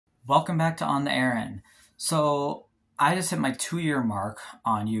Welcome back to On the Aaron. So I just hit my 2-year mark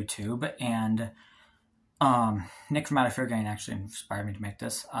on YouTube, and Nick from Out of Fear Gang actually inspired me to make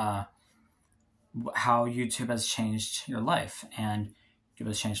this. How YouTube has changed your life, and YouTube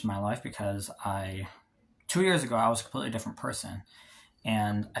has changed my life because 2 years ago I was a completely different person,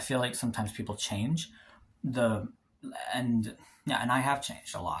 and I feel like sometimes people change. And I have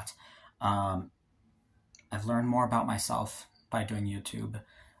changed a lot. I've learned more about myself by doing YouTube.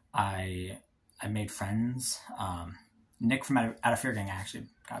 I made friends. Nick from Out of Fear Gang, I actually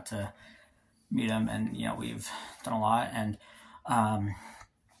got to meet him, and we've done a lot. And I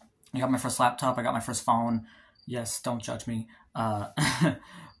got my first laptop. I got my first phone. Yes, don't judge me.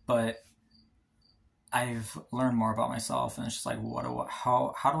 But I've learned more about myself, and it's just like,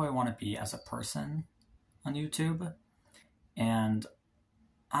 how do I want to be as a person on YouTube? And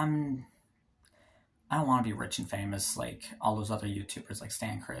I don't want to be rich and famous like all those other YouTubers like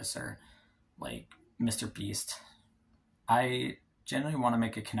Stan Chris or like Mr. Beast. I genuinely want to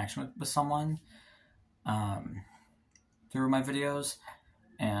make a connection with someone through my videos,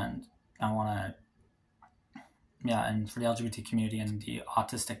 and I want to, and for the LGBT community and the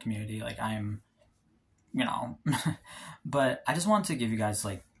autistic community, like but I just wanted to give you guys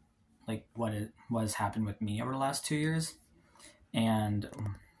like what has happened with me over the last 2 years, and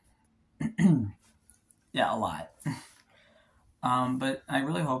yeah, a lot. But I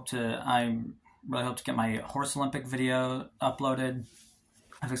really hope to get my Horse Olympic video uploaded.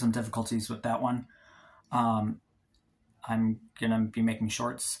 I had some difficulties with that one. I'm gonna be making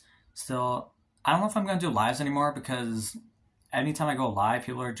shorts still. I don't know if I'm gonna do lives anymore, because anytime I go live,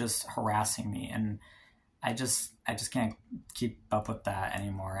 people are just harassing me, and I just can't keep up with that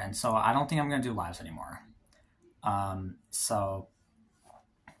anymore. And so I don't think I'm gonna do lives anymore. So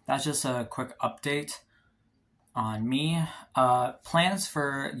that's just a quick update on me. Plans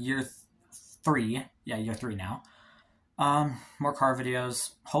for year 3. Yeah, year 3 now. More car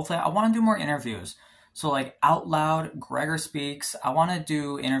videos. Hopefully, I want to do more interviews. So like Out Loud, Gregor Speaks. I want to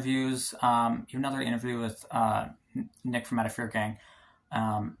do interviews. Another interview with Nick from Out of Fear Gang.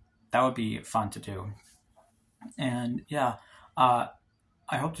 That would be fun to do. And yeah, I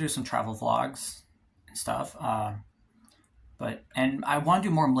hope to do some travel vlogs and stuff. And I want to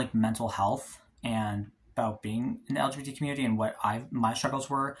do more like mental health and about being in the LGBT community and what my struggles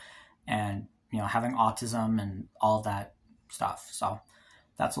were, and having autism and all of that stuff. So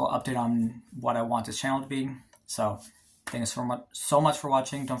that's a little update on what I want this channel to be. So thanks so much for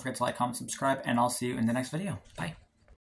watching. Don't forget to like, comment, subscribe, and I'll see you in the next video. Bye.